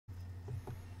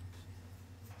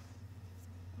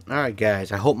Alright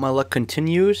guys, I hope my luck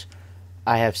continues.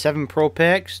 I have 7 Pro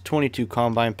Packs, 22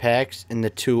 Combine Packs, and the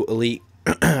 2 Elite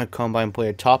Combine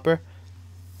Player Topper.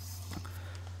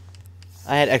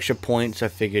 I had extra points, I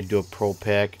figured do a Pro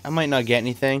Pack. I might not get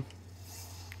anything.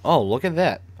 Oh, look at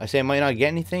that. I say I might not get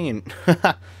anything, and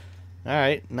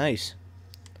alright, nice.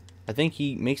 I think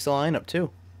he makes the lineup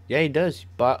too. Yeah, he does.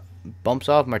 Bumps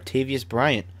off Martavius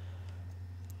Bryant.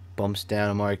 Bumps down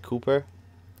Amari Cooper.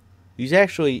 He's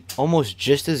actually almost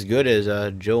just as good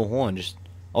as Joe Horn.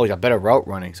 Oh, he's got better route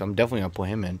running, so I'm definitely going to put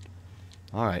him in.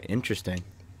 Alright, interesting.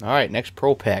 Alright, next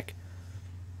Pro Pack.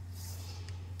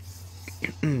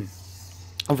 And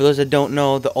for those that don't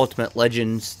know, the Ultimate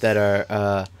Legends that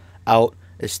are out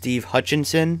is Steve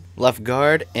Hutchinson, left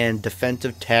guard, and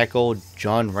defensive tackle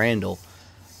John Randall.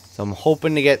 So I'm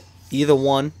hoping to get either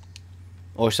one,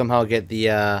 or somehow get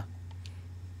the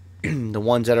the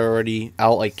ones that are already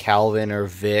out, like Calvin or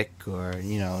Vic, or,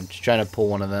 you know, just trying to pull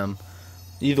one of them.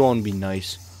 Either one would be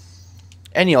nice.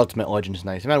 Any Ultimate Legend is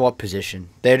nice, no matter what position.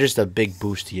 They're just a big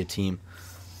boost to your team.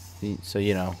 So,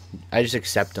 you know, I just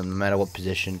accept them no matter what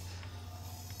position.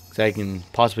 So I can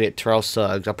possibly get Terrell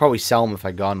Suggs. I'll probably sell him if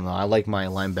I got him, though. I like my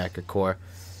linebacker core.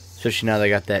 Especially now that I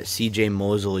got that C.J.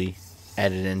 Mosley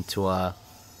added into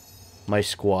my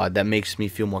squad. That makes me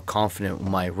feel more confident with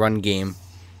my run game.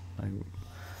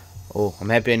 Oh, I'm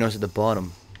happy I noticed at the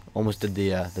bottom. Almost did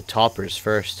the toppers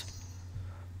first.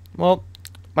 Well,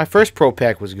 my first Pro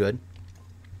Pack was good.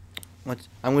 I'm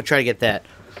going to try to get that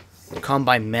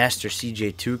Combine Master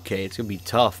CJ2K. It's going to be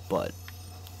tough, but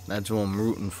that's what I'm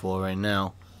rooting for right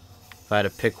now. If I had to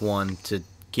pick one to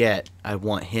get, I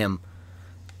want him.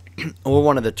 Or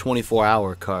one of the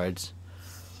 24-hour cards.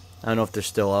 I don't know if they're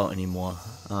still out anymore.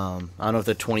 I don't know if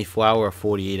they're 24 hour or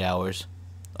 48 hours.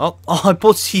 Oh, I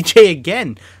pulled CJ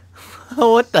again.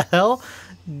 What the hell?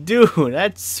 Dude,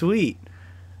 that's sweet.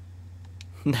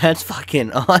 That's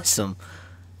fucking awesome.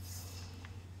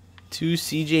 2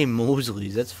 CJ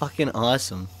Mosleys. That's fucking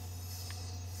awesome.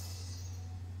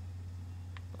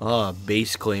 Oh,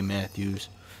 base Clay Matthews.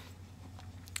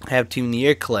 I have Team of the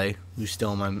Year Clay, who's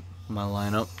still in my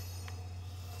lineup.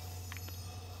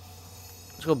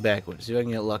 Let's go backwards. See if I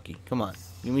can get lucky. Come on.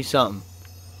 Give me something.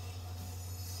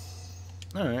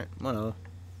 Alright, whatever.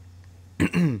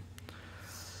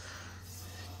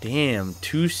 Damn,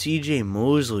 2 CJ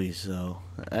Mosleys, though.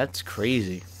 That's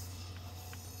crazy.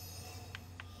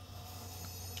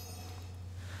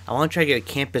 I want to try to get a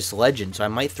Campus Legend, so I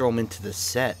might throw him into the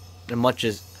set. As much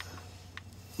as,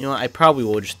 you know, I probably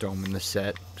will just throw him in the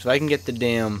set. So if I can get the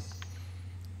damn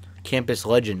Campus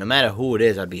Legend, no matter who it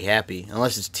is, I'd be happy.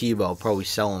 Unless it's Tebow, I'll probably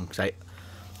sell him. Because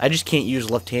I just can't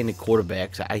use left-handed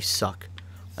quarterbacks. I suck.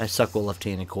 I suck with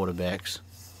left-handed quarterbacks.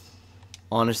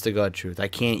 Honest to God truth. I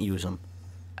can't use them.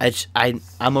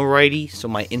 I'm a righty, so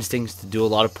my instinct's to do a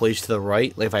lot of plays to the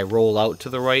right. Like if I roll out to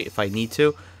the right, if I need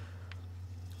to.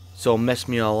 So it'll mess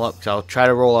me all up. Because I'll try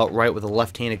to roll out right with a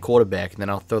left-handed quarterback, and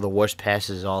then I'll throw the worst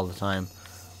passes all the time.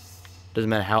 Doesn't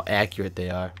matter how accurate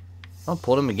they are. I'll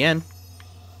pull them again.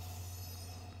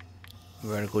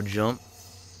 Vertical jump.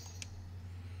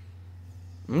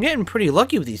 I'm getting pretty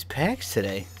lucky with these packs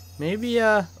today. Maybe,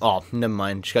 oh, never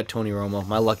mind. Just got Tony Romo.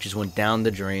 My luck just went down the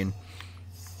drain.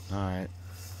 Alright.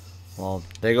 Well,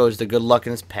 there goes the good luck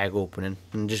in this pack opening.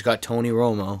 And just got Tony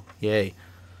Romo. Yay.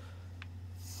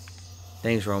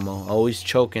 Thanks, Romo. Always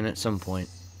choking at some point.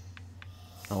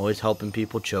 Always helping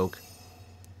people choke.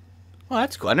 Oh,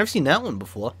 that's cool. I've never seen that one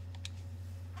before.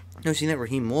 Never seen that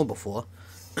Raheem Moore before.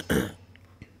 For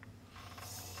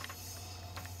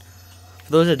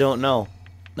those that don't know,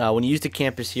 when you use the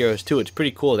Campus Heroes too, it's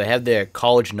pretty cool. They have their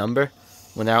college number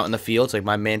when they're out in the fields. Like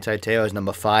my Manti Te'o is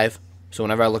number 5. So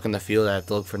whenever I look in the field, I have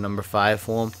to look for number 5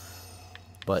 for him.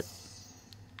 But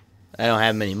I don't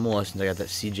have him anymore since I got that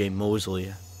C.J.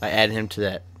 Mosley. I added him to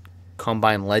that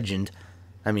Combine Legend.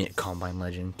 Combine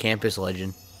Legend. Campus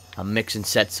Legend. I'm mixing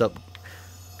sets up.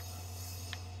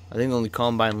 I think the only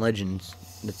Combine Legends,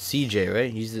 that's C.J., right?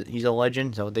 He's a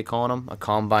legend. Is that what they call him? A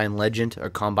Combine Legend or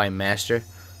Combine Master?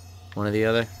 One or the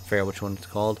other. I forget which one it's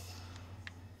called.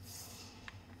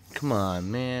 Come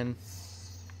on, man.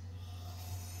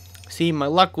 See, my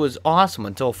luck was awesome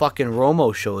until fucking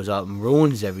Romo shows up and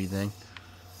ruins everything.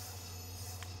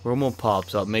 Romo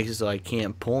pops up, makes it so I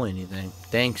can't pull anything.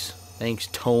 Thanks. Thanks,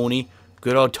 Tony.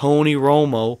 Good old Tony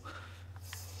Romo.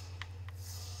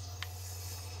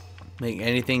 Make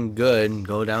anything good and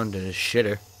go down to the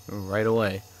shitter right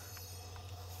away.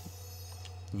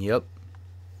 Yep.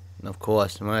 Of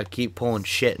course. I'm going to keep pulling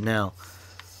shit now.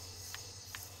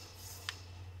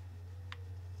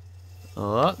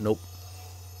 Oh, nope.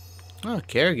 Oh,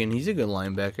 Kerrigan, he's a good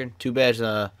linebacker. Too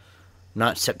bad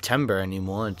not September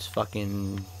anymore. It's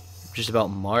fucking just about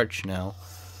March now.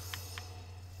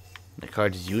 The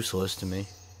card is useless to me.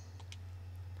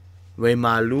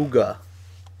 Remaluga.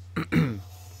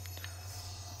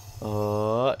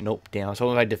 Nope. Damn. I was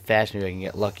hoping if I did fast, maybe I can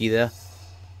get lucky there.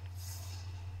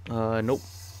 Nope.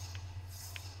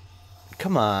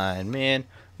 Come on, man.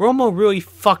 Romo really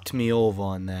fucked me over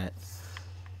on that.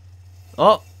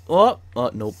 Oh,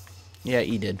 nope. Yeah,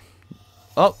 he did.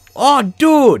 Oh,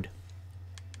 dude!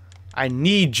 I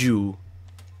need you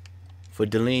for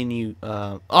Delaney.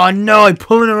 Oh no, I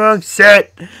pulled in the wrong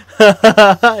set.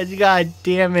 God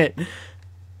damn it.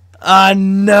 Oh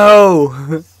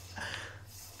no.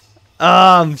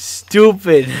 Oh, I'm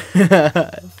stupid.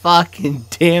 Fucking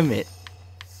damn it.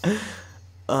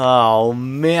 Oh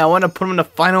man, I want to put him in the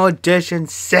final edition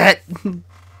set.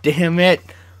 Damn it.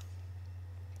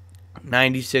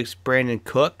 96 Brandon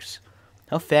Cooks.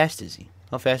 How fast is he?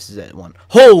 How fast is that one?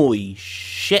 Holy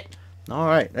shit.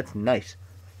 Alright, that's nice.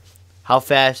 How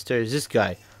fast is this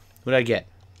guy? What did I get?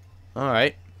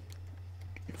 Alright.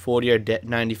 40 or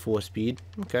 94 speed.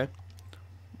 Okay.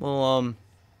 Well,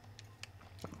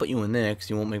 put you in there because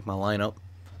you won't make my lineup.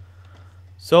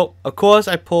 So, of course,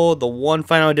 I pulled the one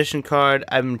final edition card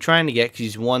I'm trying to get because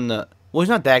he's one that... Well, he's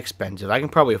not that expensive. I can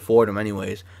probably afford him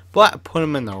anyways. But I put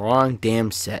him in the wrong damn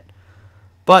set.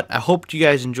 But I hope you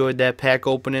guys enjoyed that pack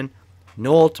opening.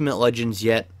 No Ultimate Legends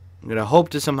yet. I'm going to hope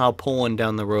to somehow pull one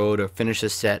down the road or finish a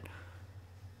set.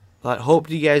 But hope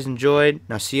you guys enjoyed.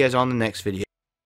 And I'll see you guys on the next video.